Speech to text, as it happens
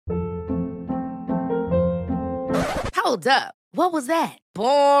Hold up. What was that?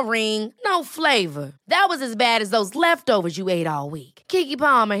 Boring. No flavor. That was as bad as those leftovers you ate all week. Keke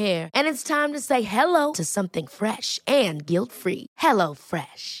Palmer here, and it's time to say hello to something fresh and guilt-free. Hello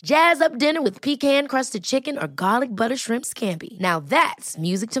Fresh. Jazz up dinner with pecan-crusted chicken or garlic butter shrimp scampi. Now that's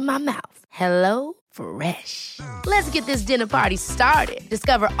music to my mouth. Hello Fresh. Let's get this dinner party started.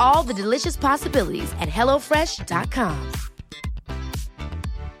 Discover all the delicious possibilities at hellofresh.com.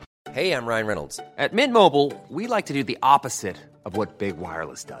 Hey, I'm Ryan Reynolds. At Mint Mobile, we like to do the opposite of what Big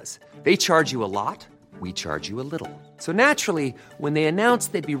Wireless does. They charge you a lot, we charge you a little. So naturally, when they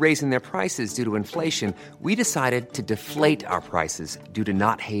announced they'd be raising their prices due to inflation, we decided to deflate our prices due to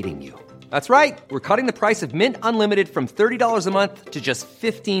not hating you. That's right. We're cutting the price of Mint Unlimited from $30 a month to just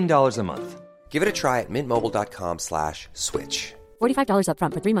 $15 a month. Give it a try at mintmobile.com/switch. $45 up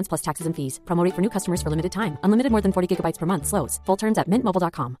front for 3 months plus taxes and fees. Promo rate for new customers for limited time. Unlimited more than 40 gigabytes per month. Slows full terms at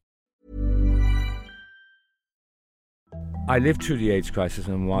mintmobile.com. I lived through the AIDS crisis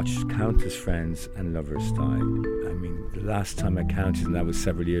and watched countless friends and lovers die. I mean, the last time I counted, and that was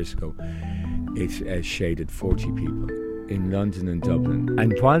several years ago, it shaded 40 people in London and Dublin.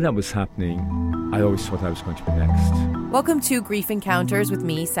 And while that was happening, I always thought I was going to be next. Welcome to Grief Encounters with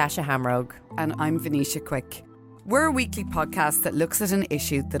me, Sasha Hamrogue. And I'm Venetia Quick. We're a weekly podcast that looks at an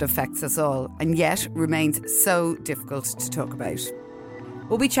issue that affects us all and yet remains so difficult to talk about.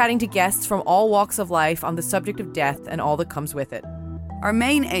 We'll be chatting to guests from all walks of life on the subject of death and all that comes with it. Our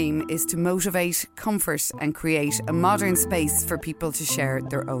main aim is to motivate, comfort and create a modern space for people to share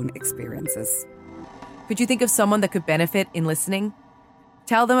their own experiences. Could you think of someone that could benefit in listening?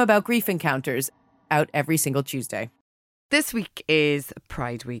 Tell them about Grief Encounters, out every single Tuesday. This week is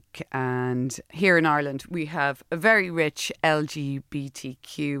Pride Week, and here in Ireland we have a very rich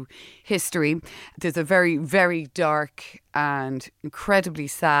LGBTQ history. There's a very, very dark and incredibly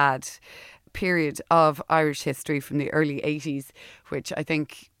sad period of Irish history from the early 80s, which I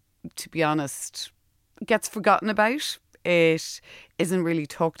think, to be honest, gets forgotten about. It isn't really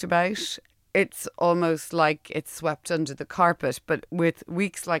talked about. It's almost like it's swept under the carpet. But with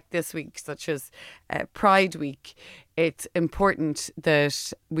weeks like this week, such as Pride Week, it's important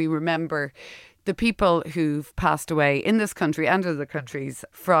that we remember the people who've passed away in this country and other countries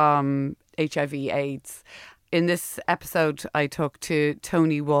from HIV/AIDS. In this episode, I talked to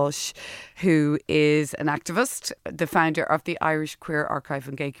Tony Walsh, who is an activist, the founder of the Irish Queer Archive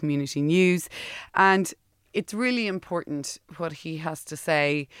and Gay Community News. And it's really important what he has to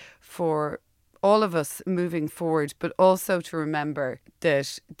say for all of us moving forward, but also to remember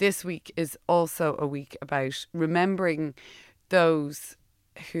that this week is also a week about remembering those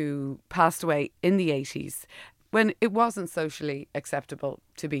who passed away in the 80s when it wasn't socially acceptable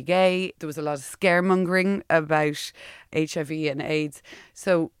to be gay. There was a lot of scaremongering about HIV and AIDS.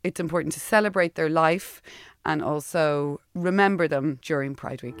 So it's important to celebrate their life and also remember them during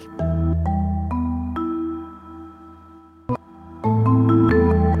Pride Week.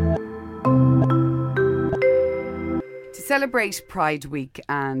 To celebrate Pride Week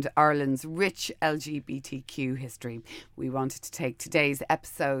and Ireland's rich LGBTQ history, we wanted to take today's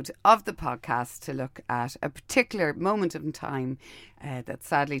episode of the podcast to look at a particular moment in time that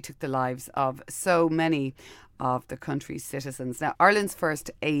sadly took the lives of so many of the country's citizens. Now, Ireland's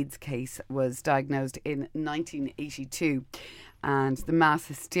first AIDS case was diagnosed in 1982. And the mass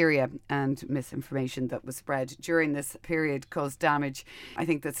hysteria and misinformation that was spread during this period caused damage, I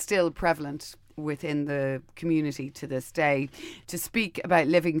think, that's still prevalent within the community to this day. To speak about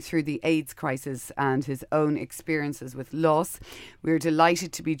living through the AIDS crisis and his own experiences with loss, we're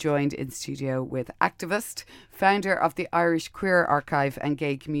delighted to be joined in studio with activist, founder of the Irish Queer Archive and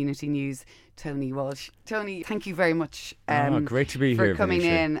Gay Community News, Tony Walsh. Tony, thank you very much great to be for here, coming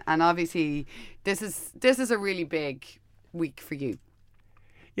Venetia. in. And obviously, this is a really big week for you.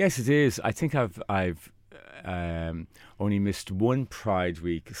 Yes, it is. I think I've only missed one Pride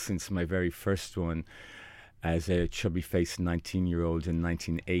Week since my very first one as a chubby-faced 19-year-old in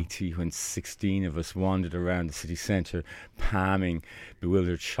 1980, when 16 of us wandered around the city centre palming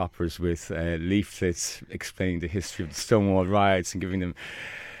bewildered shoppers with leaflets explaining the history of the Stonewall riots and giving them.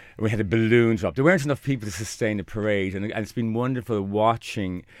 We had a balloon drop. There weren't enough people to sustain a parade, and it's been wonderful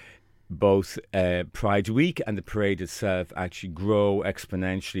watching both Pride Week and the parade itself actually grow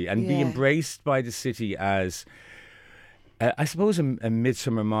exponentially and be embraced by the city as, I suppose, a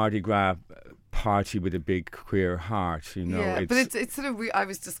midsummer Mardi Gras party with a big queer heart. You know, yeah, but it's sort of. I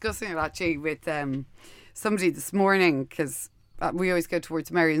was discussing it actually with somebody this morning because we always go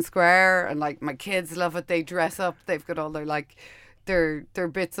towards Merrion Square, and like my kids love it. They dress up. They've got all their their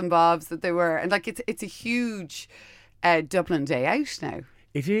bits and bobs that they wear, and like it's a huge Dublin day out now.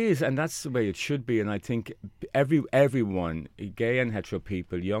 It is, and that's the way it should be. And I think everyone, gay and hetero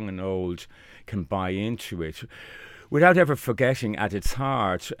people, young and old, can buy into it without ever forgetting at its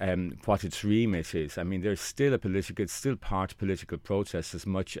heart what its remit is. I mean, it's still part political protest as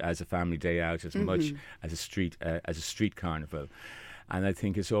much as a family day out, as much as a street carnival. And I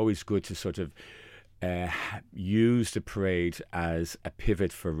think it's always good to sort of use the parade as a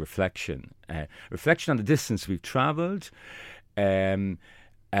pivot for reflection. Reflection on the distance we've travelled, an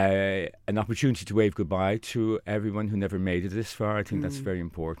opportunity to wave goodbye to everyone who never made it this far. I think that's very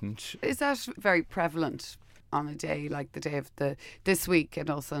important. Is that very prevalent on a day like the day of this week, and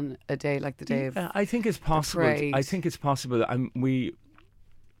also on a day like the day of I think it's possible. I think it's possible. I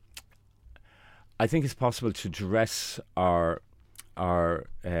think it's possible to dress our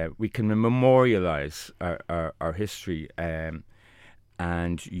we can memorialise our history and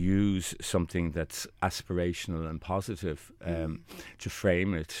use something that's aspirational and positive to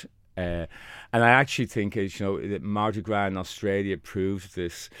frame it. And I actually think, that Mardi Gras in Australia proved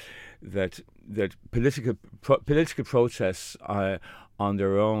this, that political protests on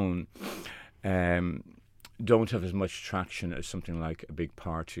their own don't have as much traction as something like a big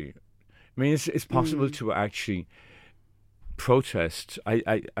party. I mean, it's possible to actually protest.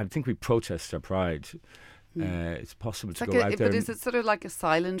 I think we protest our pride. It's possible to go out there. But is it sort of like a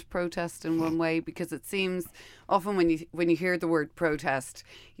silent protest in one way? Because it seems often when you hear the word protest,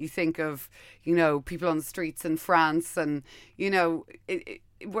 you think of people on the streets in France, and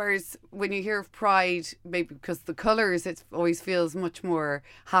whereas when you hear of pride, maybe because the colours, it always feels much more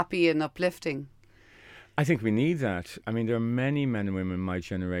happy and uplifting. I think we need that. I mean, there are many men and women in my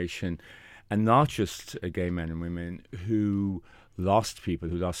generation, and not just gay men and women, who lost people,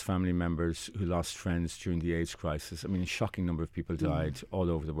 who lost family members, who lost friends during the AIDS crisis. I mean, a shocking number of people died all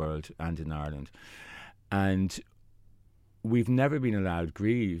over the world and in Ireland. And we've never been allowed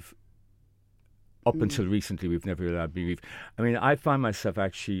grieve. Up until recently, we've never allowed grieve. I mean, I find myself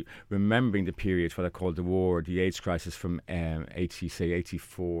actually remembering the period, what I call the war, the AIDS crisis from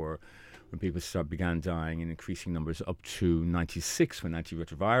 84, when people began dying in increasing numbers, up to 96, when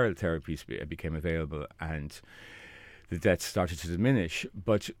antiretroviral therapies became available and the deaths started to diminish.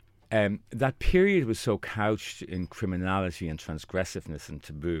 But that period was so couched in criminality and transgressiveness and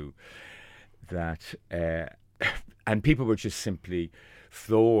taboo that, and people were just simply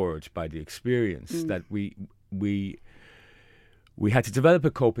floored by the experience, that we had to develop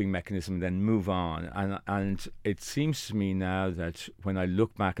a coping mechanism and then move on. And it seems to me now that when I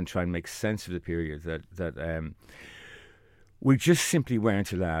look back and try and make sense of the period, that we just simply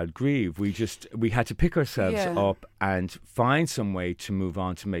weren't allowed grieve. We had to pick ourselves up and find some way to move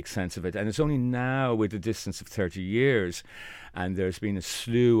on, to make sense of it. And it's only now, with the distance of 30 years, and there's been a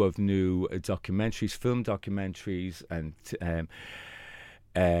slew of new documentaries, film documentaries, and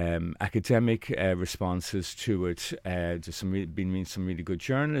academic responses to it. There's been some really good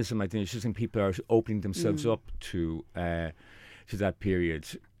journalism. I think people are opening themselves up to that period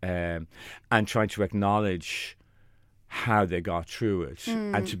and trying to acknowledge how they got through it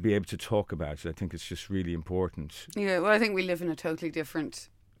and to be able to talk about it. I think it's just really important. Yeah, well, I think we live in a totally different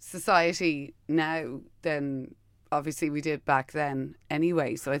society now than obviously we did back then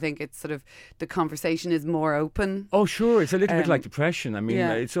anyway. So I think it's sort of, the conversation is more open. Oh, sure. It's a little bit like depression. I mean,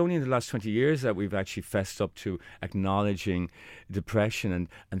 it's only in the last 20 years that we've actually fessed up to acknowledging depression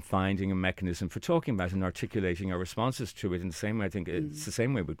and finding a mechanism for talking about and articulating our responses to it in the same way. I think it's the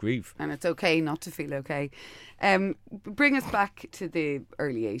same way with grief. And it's okay not to feel okay. Bring us back to the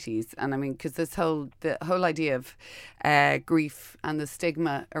early 80s. And I mean, because the whole idea of grief and the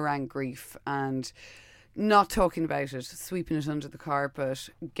stigma around grief and not talking about it, sweeping it under the carpet,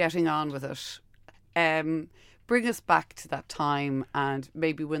 getting on with it. Bring us back to that time, and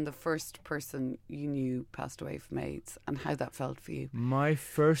maybe when the first person you knew passed away from AIDS, and how that felt for you. My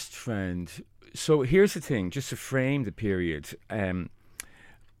first friend. So here's the thing, just to frame the period.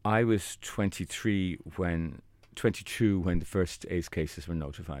 I was 22 when the first AIDS cases were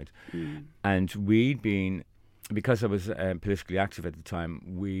notified. And we'd been, because I was politically active at the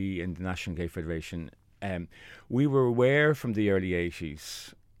time, we in the National Gay Federation, we were aware from the early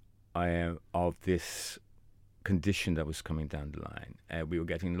 80s of this condition that was coming down the line. We were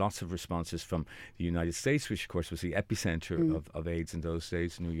getting lots of responses from the United States, which of course was the epicenter of AIDS in those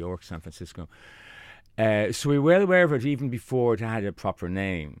days, New York, San Francisco. So we were well aware of it even before it had a proper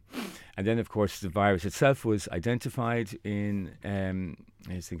name. And then, of course, the virus itself was identified in, I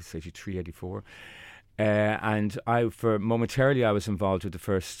think it's 83, 84. And momentarily I was involved with the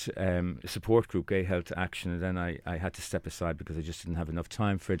first support group, Gay Health Action, and then I had to step aside because I just didn't have enough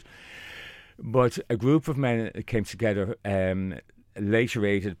time for it. But a group of men came together later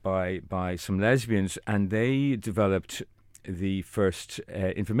aided by some lesbians, and they developed the first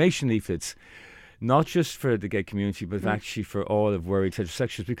information leaflets, not just for the gay community, but actually for all of worried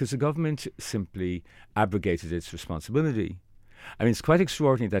heterosexuals, because the government simply abrogated its responsibility. I mean, it's quite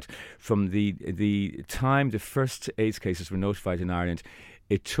extraordinary that from the time the first AIDS cases were notified in Ireland,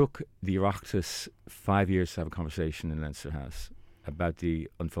 it took the Oireachtas 5 years to have a conversation in Leinster House about the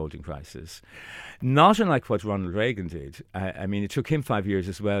unfolding crisis. Not unlike what Ronald Reagan did. I mean, it took him 5 years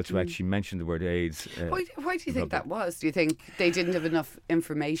as well to actually mention the word AIDS. Why do you think that was? Do you think they didn't have enough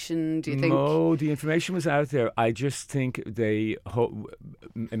information? Do you think? No, the information was out there. I just think they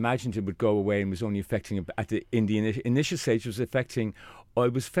imagined it would go away and was only affecting, in the initial stage, it was affecting all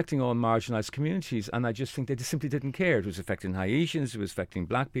marginalised communities, and I just think they just simply didn't care. It was affecting Haitians, it was affecting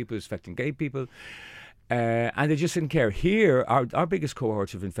black people, it was affecting gay people. And they just didn't care. Here, our biggest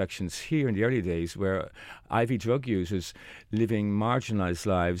cohort of infections here in the early days were IV drug users living marginalised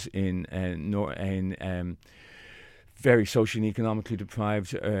lives in very socially and economically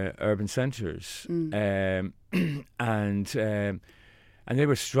deprived urban centres. And they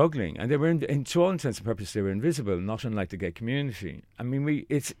were struggling. And they were, to all intents and purposes, they were invisible, not unlike the gay community. I mean,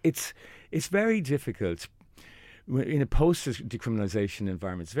 it's very difficult in a post-decriminalisation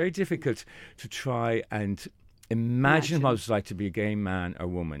environment. It's very difficult to try and imagine what it was like to be a gay man or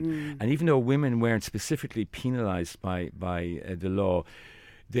woman. And even though women weren't specifically penalised by the law,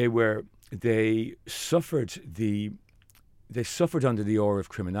 they suffered under the aura of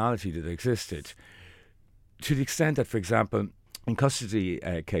criminality that existed, to the extent that, for example, in custody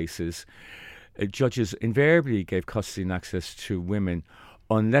cases, judges invariably gave custody and access to women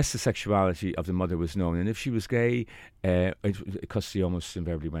unless the sexuality of the mother was known. And if she was gay, custody almost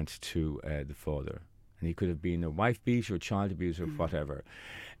invariably went to the father. And he could have been a wife beater or child abuser or whatever.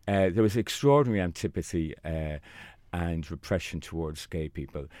 There was extraordinary antipathy and repression towards gay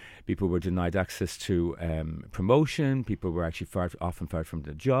people. People were denied access to promotion. People were actually often fired from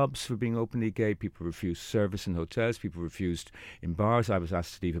their jobs for being openly gay. People refused service in hotels. People refused in bars. I was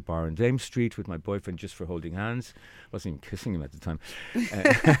asked to leave a bar on Dame Street with my boyfriend just for holding hands. I wasn't even kissing him at the time.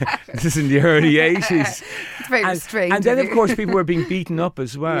 This is in the early 80s. It's very restrained. And then, of course, people were being beaten up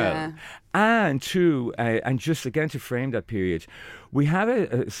as well. Yeah. And just again to frame that period, we have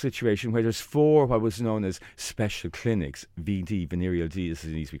a situation where there's 4 what was known as special clinics, VD, venereal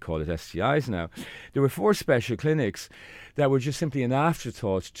disease, we call it STIs now. There were 4 special clinics that were just simply an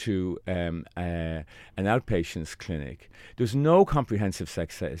afterthought to an outpatients clinic. There's no comprehensive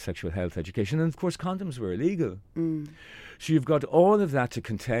sexual health education, and of course condoms were illegal. So you've got all of that to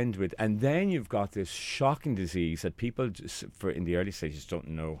contend with, and then you've got this shocking disease that people in the early stages don't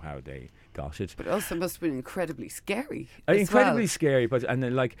know how they got it. But also must have been incredibly scary. Incredibly scary. But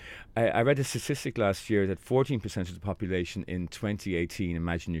I read a statistic last year that 14% of the population in 2018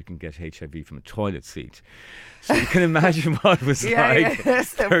 imagine you can get HIV from a toilet seat. So you can imagine what it was like. Yeah,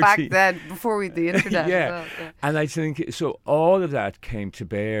 so back then, before the internet. Yeah. And I think so. All of that came to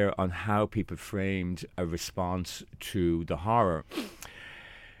bear on how people framed a response to the horror.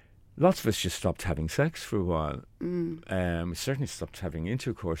 Lots of us just stopped having sex for a while. We certainly stopped having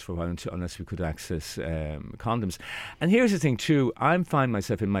intercourse for a while unless we could access condoms. And here's the thing too, I find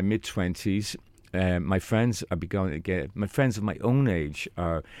myself in my mid-20s. My friends of my own age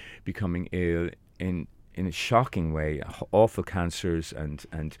are becoming ill in a shocking way, awful cancers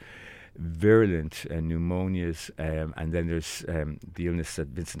and virulent pneumonias. And then there's the illness that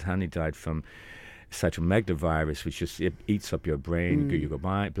Vincent Hanley died from, cytomegalovirus, which just eats up your brain. You go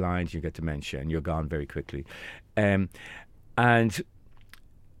blind, you get dementia, and you're gone very quickly. And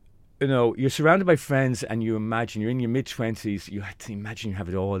you know, you're surrounded by friends, and you imagine you're in your mid-20s. You have to imagine you have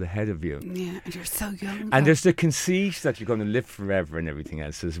it all ahead of you. Yeah, and you're so young. And there's the conceit that you're going to live forever and everything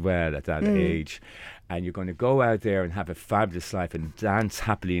else as well at that age. And you're going to go out there and have a fabulous life and dance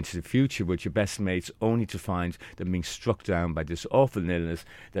happily into the future with your best mates, only to find them being struck down by this awful illness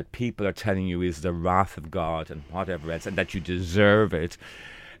that people are telling you is the wrath of God and whatever else, and that you deserve it.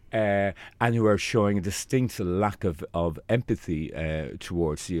 And who are showing a distinct lack of empathy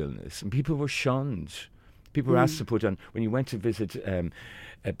towards the illness. And people were shunned. People were asked to put on, when you went to visit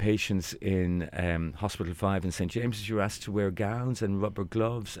patients in Hospital 5 in St. James's, you were asked to wear gowns and rubber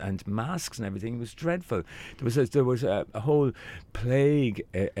gloves and masks and everything. It was dreadful. There was a whole plague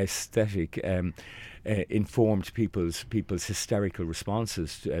aesthetic informed people's hysterical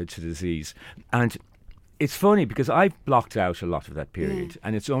responses to disease. And it's funny because I've blocked out a lot of that period,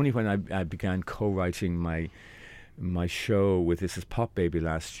 and it's only when I began co-writing my show with This Is Pop Baby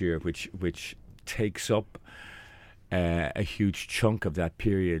last year, which takes up a huge chunk of that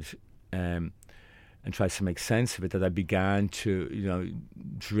period, and tries to make sense of it, that I began to,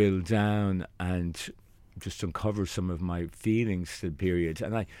 drill down and just uncover some of my feelings to the period.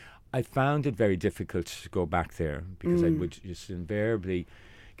 And I found it very difficult to go back there because I would just invariably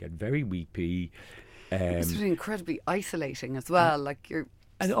get very weepy. It's really incredibly isolating as well. Like you're,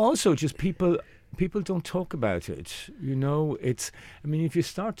 and also just people don't talk about it. If you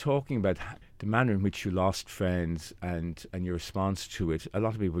start talking about the manner in which you lost friends and your response to it, a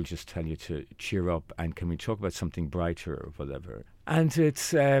lot of people just tell you to cheer up and can we talk about something brighter or whatever. And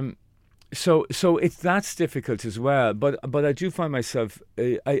it's so that's difficult as well. But I do find myself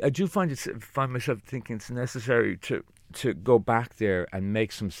find myself thinking it's necessary to go back there and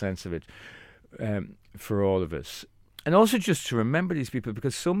make some sense of it for all of us, and also just to remember these people,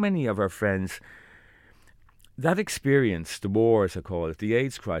 because so many of our friends, that experience, the war as I call it, the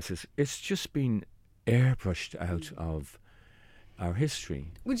AIDS crisis, it's just been airbrushed out of our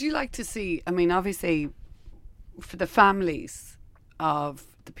history. Would you like to see, obviously for the families of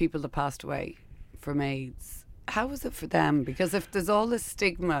the people that passed away from AIDS, how was it for them? Because if there's all this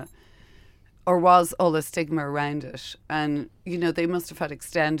stigma, or was all the stigma around it, and they must have had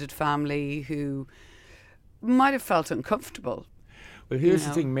extended family who might have felt uncomfortable. Well, here's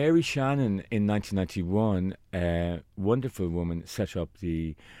the thing. Mary Shannon in 1991, a wonderful woman, set up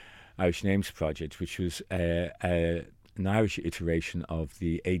the Irish Names Project, which was an Irish iteration of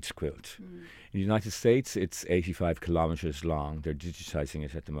the AIDS quilt. In the United States, it's 85 kilometres long. They're digitising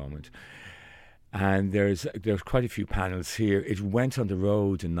it at the moment. And there's quite a few panels here. It went on the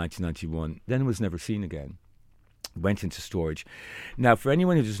road in 1991, then was never seen again. Went into storage. Now, for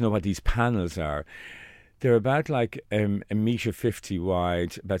anyone who doesn't know what these panels are, they're about like a metre 50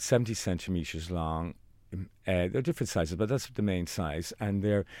 wide, about 70 centimetres long. They're different sizes, but that's the main size. And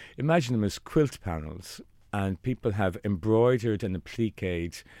imagine them as quilt panels. And people have embroidered and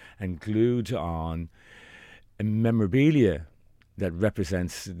appliqued and glued on a memorabilia that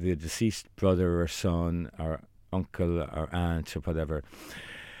represents the deceased brother or son or uncle or aunt or whatever.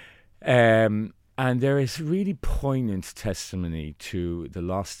 And there is really poignant testimony to the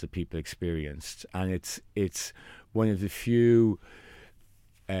loss that people experienced. And it's one of the few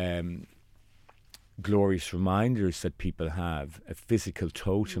glorious reminders that people have, a physical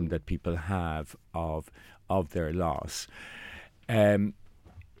totem that people have of their loss. Some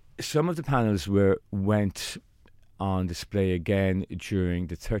of the panels went on display again during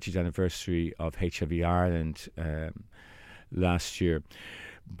the 30th anniversary of HIV Ireland last year.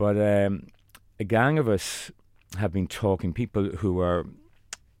 But a gang of us have been talking, people who are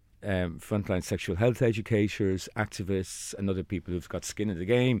frontline sexual health educators, activists, and other people who've got skin in the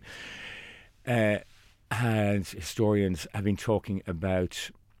game, and historians have been talking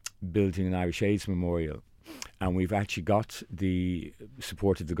about building an Irish AIDS memorial. And we've actually got the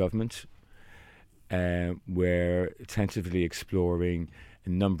support of the government. We're tentatively exploring a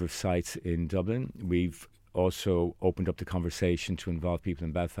number of sites in Dublin. We've also opened up the conversation to involve people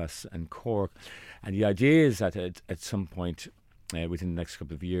in Belfast and Cork. And the idea is that at some point within the next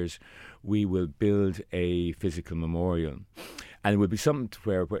couple of years, we will build a physical memorial. And it will be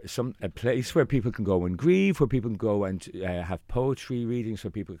a place where people can go and grieve, where people can go and have poetry readings,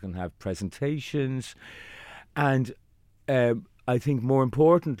 where people can have presentations. And I think more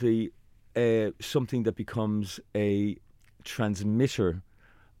importantly, something that becomes a transmitter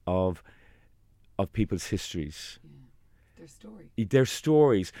of people's histories. Yeah. Their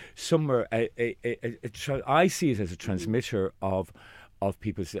stories. Somewhere, I see it as a transmitter of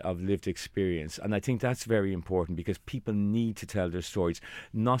people's lived experience, and I think that's very important because people need to tell their stories,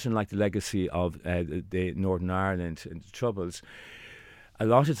 not unlike the legacy of the Northern Ireland and the Troubles. A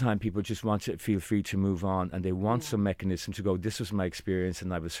lot of time people just want to feel free to move on, and they want some mechanism to go, this was my experience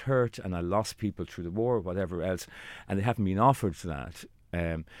and I was hurt and I lost people through the war or whatever else, and they haven't been offered that.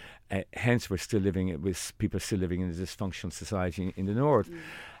 Hence we're still living with people still living in a dysfunctional society in the North.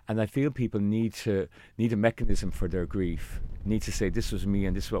 And I feel people need a mechanism for their grief, need to say this was me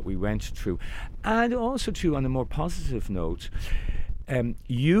and this is what we went through. And also too, on a more positive note,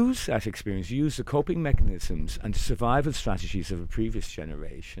 use that experience, use the coping mechanisms and survival strategies of a previous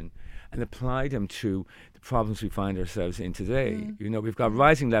generation and apply them to the problems we find ourselves in today. We've got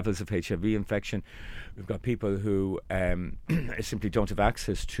rising levels of HIV infection. We've got people who simply don't have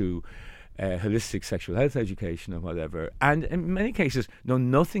access to holistic sexual health education or whatever, and in many cases know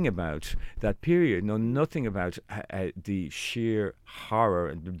nothing about that period, know nothing about the sheer horror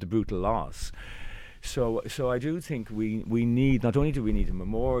and the brutal loss. So I do think we need, not only do we need a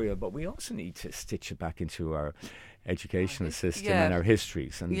memorial, but we also need to stitch it back into our educational system and our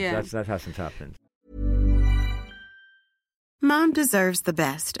histories, and that hasn't happened. Mom deserves the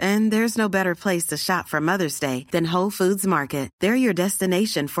best, and there's no better place to shop for Mother's Day than Whole Foods Market. They're your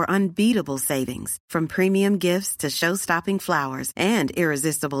destination for unbeatable savings, from premium gifts to show-stopping flowers and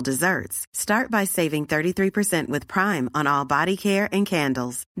irresistible desserts. Start by saving 33% with Prime on all body care and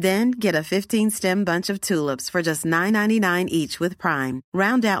candles. Then get a 15-stem bunch of tulips for just $9.99 each with Prime.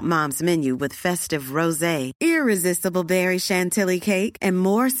 Round out Mom's menu with festive rosé, irresistible berry chantilly cake, and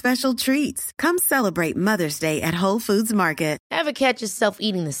more special treats. Come celebrate Mother's Day at Whole Foods Market. Ever catch yourself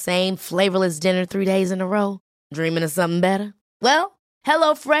eating the same flavorless dinner 3 days in a row? Dreaming of something better? Well,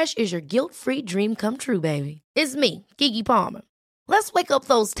 HelloFresh is your guilt-free dream come true, baby. It's me, Keke Palmer. Let's wake up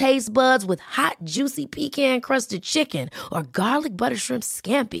those taste buds with hot, juicy pecan-crusted chicken or garlic butter shrimp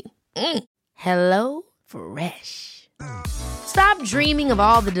scampi. HelloFresh. Stop dreaming of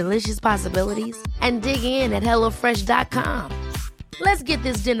all the delicious possibilities and dig in at HelloFresh.com. Let's get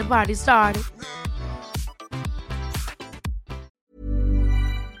this dinner party started.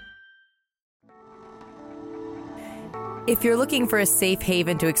 If you're looking for a safe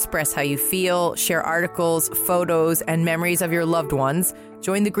haven to express how you feel, share articles, photos, and memories of your loved ones,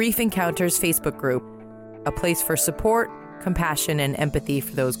 join the Grief Encounters Facebook group, a place for support, compassion, and empathy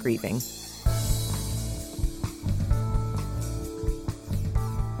for those grieving.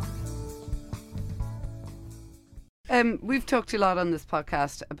 We've talked a lot on this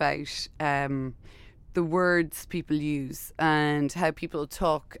podcast about the words people use and how people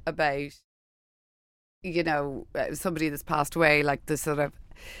talk about, you know, somebody that's passed away, like the sort of,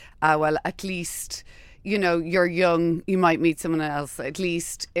 well, at least, you know, you're young, you might meet someone else, at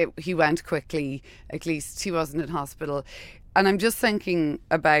least he went quickly, at least he wasn't in hospital. And I'm just thinking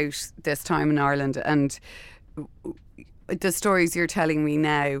about this time in Ireland and the stories you're telling me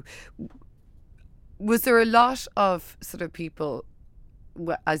now. Was there a lot of sort of people,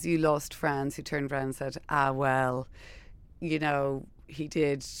 as you lost friends, who turned around and said, well, you know, he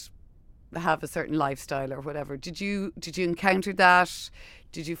did have a certain lifestyle or whatever? Did you encounter that?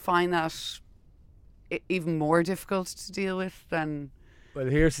 Did you find that even more difficult to deal with than? Well,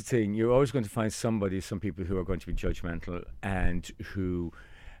 here's the thing. You're always going to find some people who are going to be judgmental and who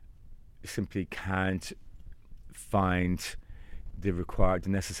simply can't find the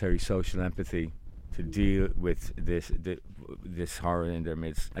necessary social empathy to deal with this horror in their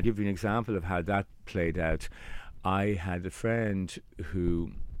midst. I'll give you an example of how that played out. I had a friend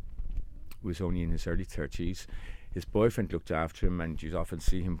who was only in his early 30s. His boyfriend looked after him, and you'd often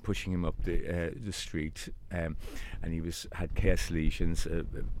see him pushing him up the street. And he had KS lesions,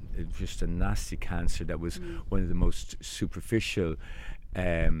 just a nasty cancer that was one of the most superficial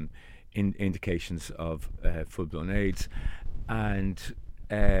indications of full-blown AIDS. And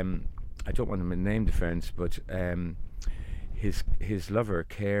I don't want to name the friends, but his lover,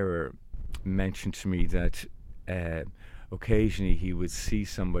 carer, mentioned to me that occasionally he would see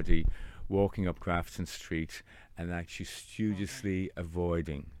somebody walking up Grafton Street and actually studiously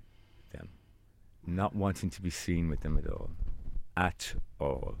avoiding them, not wanting to be seen with them at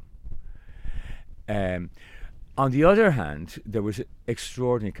all. On the other hand, there was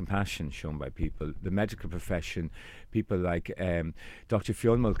extraordinary compassion shown by people. The medical profession, people like Dr.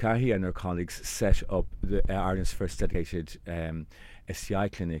 Fionn Mulcahy and her colleagues set up Ireland's first dedicated STI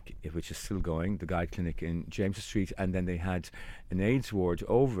clinic, which is still going, the Guide Clinic in James Street, and then they had an AIDS ward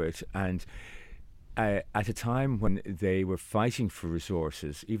over it. And at a time when they were fighting for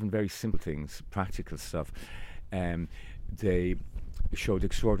resources, even very simple things, practical stuff, they showed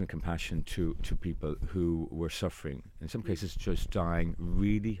extraordinary compassion to people who were suffering, in some cases just dying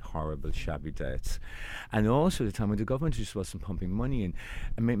really horrible, shabby deaths. And also at the time when the government just wasn't pumping money in.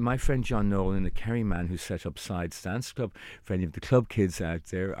 I mean, my friend John Nolan, the Kerry man who set up Sides Dance Club, for any of the club kids out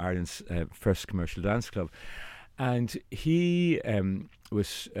there, Ireland's first commercial dance club, and he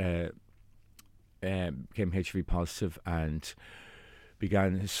became HIV positive and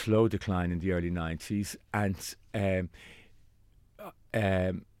began a slow decline in the early 90s, and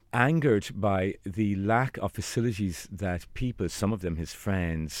angered by the lack of facilities that people, some of them his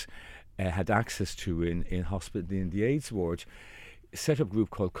friends, had access to in hospital, in the AIDS ward, set up a group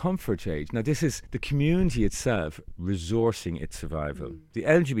called Comfort Aid. Now, this is the community itself resourcing its survival, the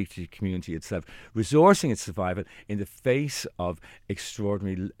LGBT community itself resourcing its survival in the face of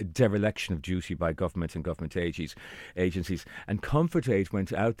extraordinary dereliction of duty by government and government agencies. And Comfort Aid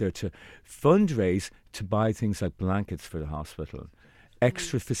went out there to fundraise to buy things like blankets for the hospital,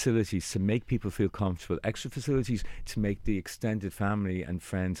 extra facilities to make people feel comfortable, extra facilities to make the extended family and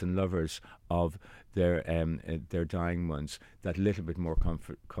friends and lovers of their dying ones that little bit more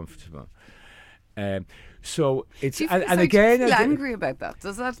comfortable. So it's Do you feel, and do again, you feel angry about that?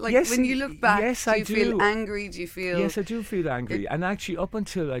 Does that, like, Yes, when you look back, yes, do I you feel do. angry? Do you feel... Yes, I do feel angry. And actually, up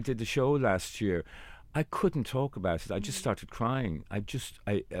until I did the show last year, I couldn't talk about it. I just started crying.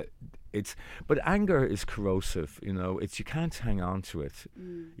 But anger is corrosive. You know, you can't hang on to it.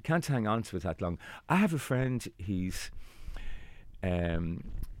 You can't hang on to it that long. I have a friend. He's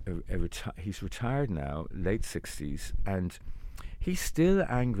he's retired now, late 60s, and he's still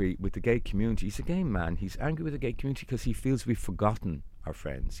angry with the gay community. He's a gay man. He's angry with the gay community because he feels we've forgotten our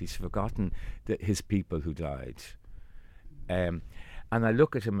friends. He's forgotten his people who died. And I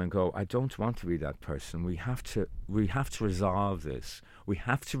look at him and go, I don't want to be that person. We have to resolve this. We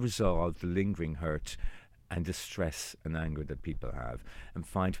have to resolve the lingering hurt and distress and anger that people have, and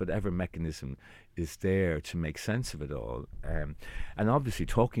find whatever mechanism is there to make sense of it all. And obviously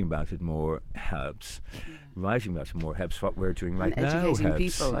talking about it more helps. Writing about it more helps. What we're doing right and now educating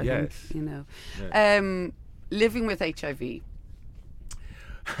helps. people, I yes. think, you know. Yeah. Living with HIV.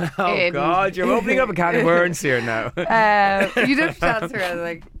 Oh God, you're opening up a can of worms here now. You don't have to answer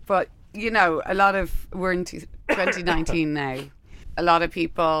anything, but you know, we're in 2019 now. A lot of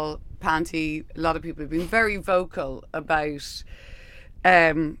people, Panti, a lot of people have been very vocal about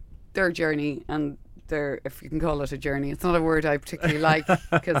their journey and if you can call it a journey. It's not a word I particularly like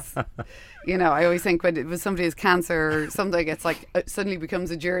because, you know, I always think when somebody has cancer or something, it's like it suddenly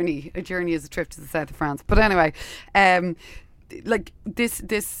becomes a journey. A journey is a trip to the south of France. But anyway, like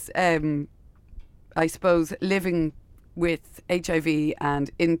this, I suppose, living with HIV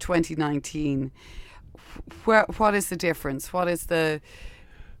and in 2019, what is the difference? What is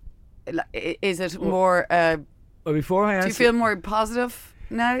is it more? Well, before I answer, do you feel more positive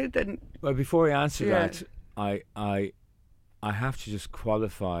now than? Well, before I answer that, I have to just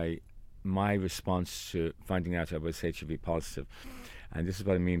qualify my response to finding out I was HIV positive, and this is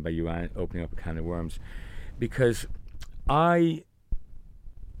what I mean by you opening up a can of worms, because I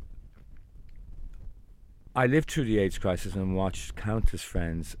lived through the AIDS crisis and watched countless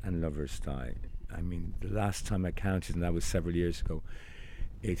friends and lovers die. I mean, the last time I counted, and that was several years ago,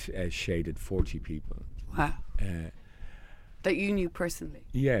 it shaded 40 people. Wow. That you knew personally?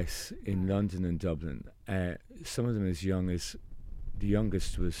 Yes, in London and Dublin. Some of them as young as, the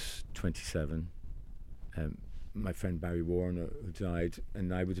youngest was 27. My friend Barry Warner, who died,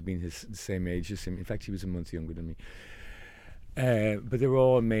 and I would have been the same age as him. In fact, he was a month younger than me. But they were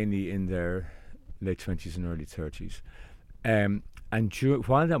all mainly in their late 20s and early 30s. And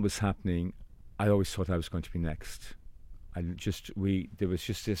while that was happening, I always thought I was going to be next. There was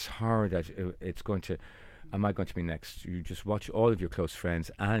just this horror that am I going to be next? You just watch all of your close friends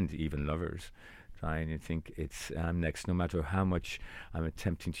and even lovers die, and you think I'm next, no matter how much I'm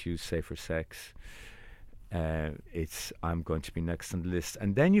attempting to use safer sex. I'm going to be next on the list.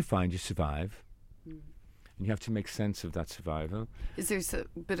 And then you find you survive. And you have to make sense of that survival. Is there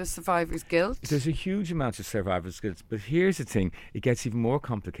a bit of survivor's guilt? There's a huge amount of survivor's guilt. But here's the thing. It gets even more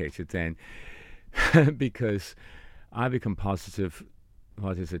complicated then because I become positive,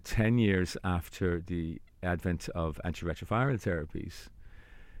 10 years after the advent of antiretroviral therapies.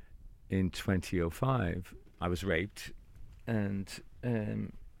 In 2005, I was raped, and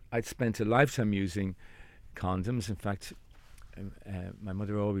I'd spent a lifetime using condoms. In fact, my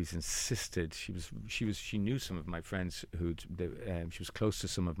mother always insisted. She knew some of my friends she was close to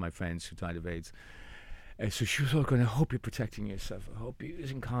some of my friends who died of AIDS. So she was all going, I hope you're protecting yourself. I hope you're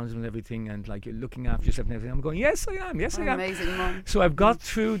using condoms and everything, and like you're looking after yourself and everything. I'm going, yes, I am. Yes, I am. Amazing, Mum. So I've got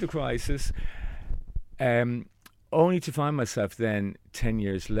through the crisis, only to find myself then 10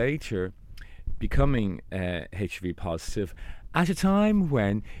 years later becoming HIV positive at a time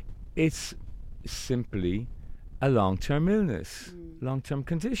when it's simply a long-term illness, long-term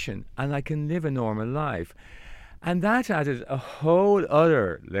condition, and I can live a normal life. And that added a whole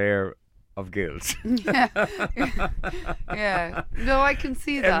other layer of guilt. Yeah. No, I can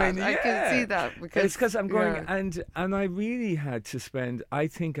see that. I can see that because it's because I'm going and I really had to spend. I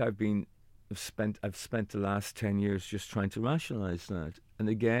think I've spent the last 10 years just trying to rationalize that. And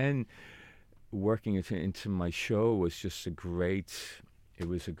again, working it into my show was just a great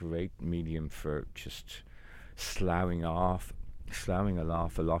medium for just sloughing off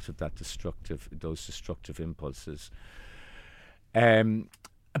a lot of those destructive impulses.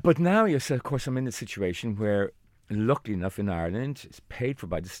 But now, yes, of course, I'm in a situation where, luckily enough, in Ireland, it's paid for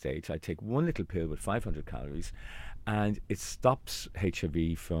by the state. I take one little pill with 500 calories, and it stops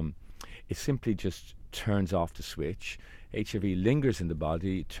HIV from. It simply just turns off the switch. HIV lingers in the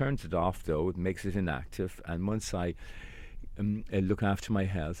body, turns it off though. It makes it inactive, and once I look after my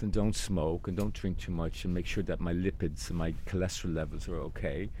health and don't smoke and don't drink too much and make sure that my lipids and my cholesterol levels are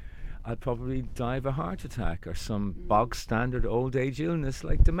okay, I'll probably die of a heart attack or some bog standard old age illness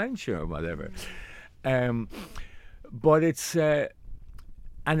like dementia or whatever. But it's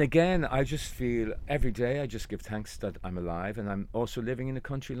and again, I just feel every day I just give thanks that I'm alive, and I'm also living in a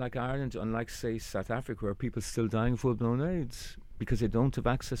country like Ireland, unlike say South Africa, where people are still dying of full-blown AIDS because they don't have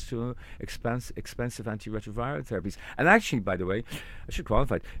access to expensive antiretroviral therapies. And actually, by the way, I should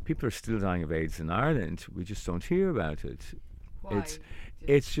qualify it, people are still dying of AIDS in Ireland. We just don't hear about it. Why?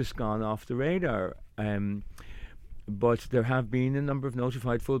 It's just gone off the radar. But there have been a number of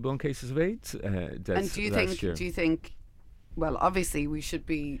notified full-blown cases of AIDS deaths last year. Do you think, well, obviously we should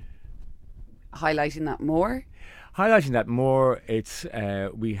be highlighting that more? Highlighting that more, it's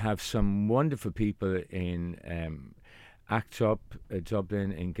we have some wonderful people in ACT UP,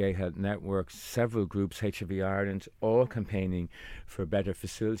 Dublin, in Gay Health Network, several groups, HIV Ireland, all campaigning for better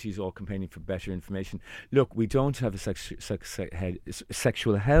facilities, all campaigning for better information. Look, we don't have a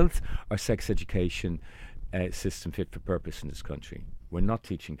sexual health or sex education system fit for purpose in this country. We're not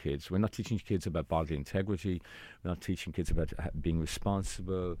teaching kids. We're not teaching kids about bodily integrity. We're not teaching kids about being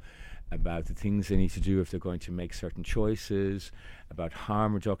responsible, about the things they need to do if they're going to make certain choices, about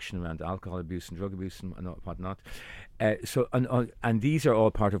harm reduction around alcohol abuse and drug abuse and whatnot. And these are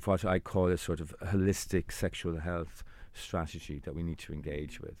all part of what I call a sort of holistic sexual health strategy that we need to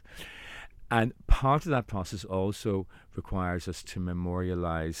engage with. And part of that process also requires us to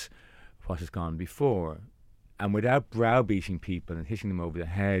memorialise what has gone before. And without browbeating people and hitting them over the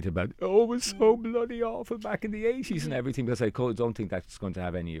head about, oh, it was so bloody awful back in the 80s and everything, because I don't think that's going to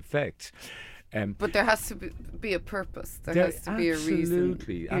have any effect. But there has to be a purpose. There has to be a reason.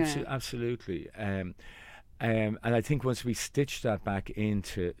 Absolutely. And I think once we stitch that back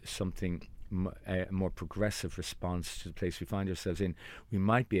into something, a more progressive response to the place we find ourselves in, we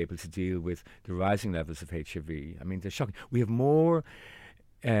might be able to deal with the rising levels of HIV. I mean, they're shocking. We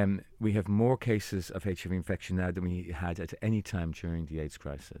have more cases of HIV infection now than we had at any time during the AIDS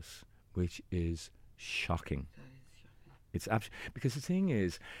crisis, which is shocking. It's because the thing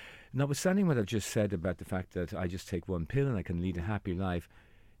is, notwithstanding what I've just said about the fact that I just take one pill and I can lead a happy life,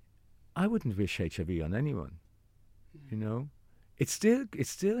 I wouldn't wish HIV on anyone. You know, it still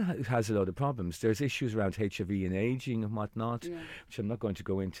has a lot of problems. There's issues around HIV and aging and whatnot, which I'm not going to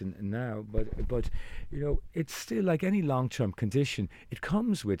go into now. But you know, it's still like any long-term condition. It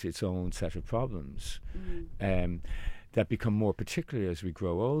comes with its own set of problems that become more particular as we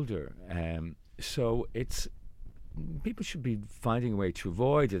grow older. So people should be finding a way to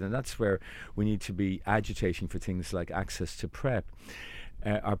avoid it, and that's where we need to be agitating for things like access to PrEP.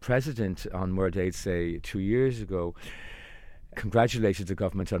 Our president on World AIDS Day 2 years ago congratulated the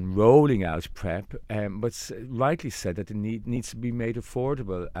government on rolling out PrEP, but rightly said that it needs to be made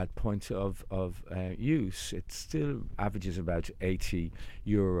affordable at point of use. It still averages about €80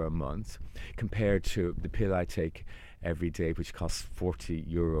 a month compared to the pill I take every day, which costs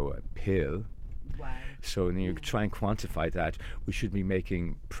 €40 a pill. Wow. So when you try and quantify that, we should be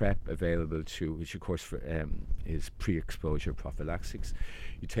making PrEP available to, which of course is pre-exposure prophylaxis.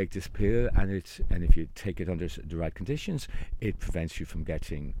 You take this pill, and if you take it under the right conditions, it prevents you from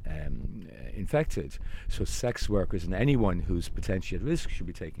getting infected. So sex workers and anyone who's potentially at risk should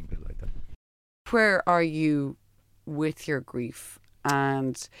be taking a pill like that. Where are you with your grief,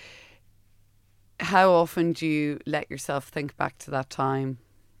 and how often do you let yourself think back to that time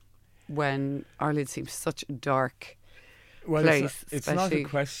when Ireland seems such a dark place? It's not a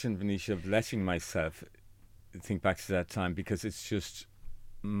question, Venetia, of letting myself think back to that time, because it's just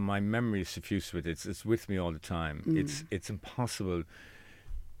my memory is suffused with it. It's with me all the time. It's impossible.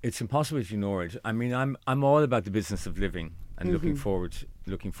 It's impossible to ignore it. I mean, I'm all about the business of living and looking forward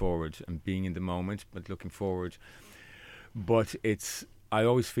and being in the moment, but looking forward. But I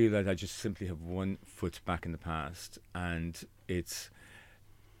always feel that I just simply have one foot back in the past, and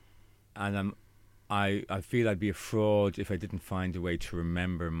I feel I'd be a fraud if I didn't find a way to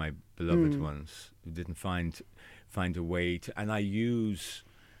remember my beloved ones. Didn't find a way to, and I use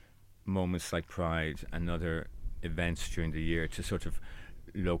moments like Pride and other events during the year to sort of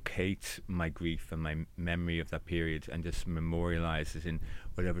locate my grief and my memory of that period and just memorialise it in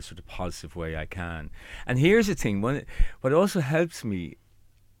whatever sort of positive way I can. And here's the thing, what also helps me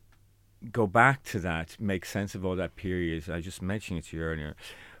go back to that, make sense of all that period, I just mentioned it to you earlier,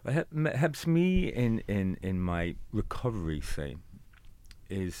 what helps me in my recovery, say,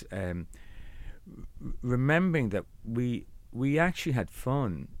 is remembering that we actually had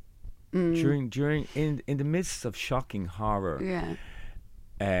fun during in the midst of shocking horror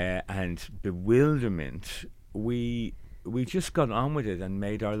and bewilderment. We we just got on with it and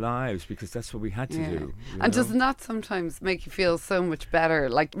made our lives because that's what we had to do. And doesn't that sometimes make you feel so much better?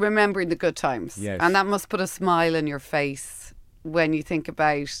 Like remembering the good times. Yes. And that must put a smile on your face when you think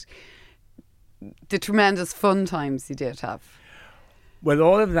about the tremendous fun times you did have. Well,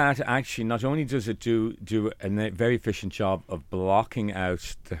 all of that actually, not only does it do a very efficient job of blocking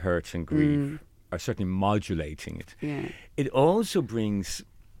out the hurt and grief, or certainly modulating it, it also brings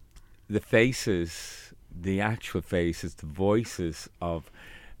the faces, the actual faces, the voices of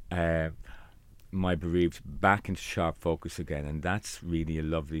my bereaved back into sharp focus again. And that's really a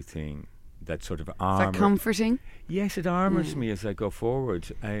lovely thing. That sort of armour. Is that comforting? Yes, it armours me as I go forward.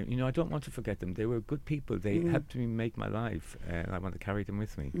 I don't want to forget them. They were good people. They helped me make my life. I want to carry them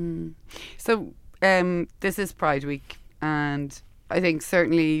with me. So this is Pride Week, and I think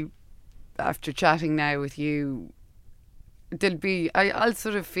certainly after chatting now with you, I'll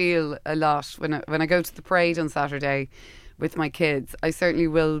sort of feel a lot when I go to the parade on Saturday with my kids. I certainly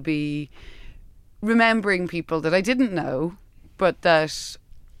will be remembering people that I didn't know, but that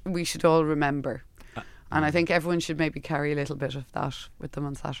we should all remember. And I think everyone should maybe carry a little bit of that with them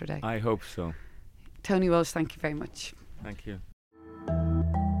on Saturday. I hope so. Tony Walsh, thank you very much. Thank you.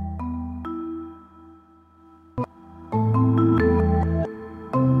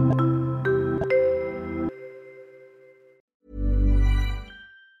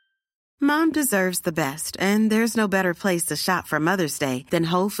 Mom deserves the best, and there's no better place to shop for Mother's Day than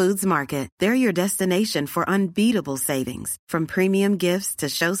Whole Foods Market. They're your destination for unbeatable savings, from premium gifts to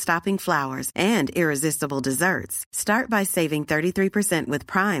show-stopping flowers and irresistible desserts. Start by saving 33% with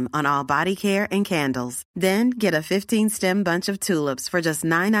Prime on all body care and candles. Then get a 15-stem bunch of tulips for just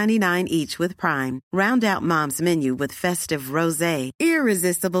 $9.99 each with Prime. Round out Mom's menu with festive rosé,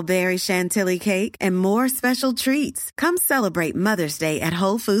 irresistible berry chantilly cake, and more special treats. Come celebrate Mother's Day at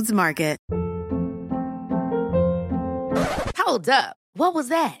Whole Foods Market. Hold up. What was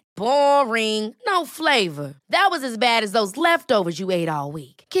that? Boring. No flavor. That was as bad as those leftovers you ate all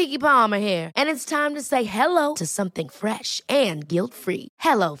week. Keke Palmer here, and it's time to say hello to something fresh and guilt-free.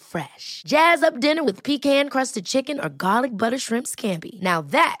 Hello Fresh. Jazz up dinner with pecan-crusted chicken or garlic butter shrimp scampi. Now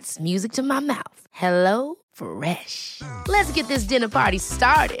that's music to my mouth. Hello Fresh. Let's get this dinner party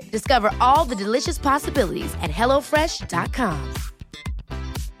started. Discover all the delicious possibilities at HelloFresh.com.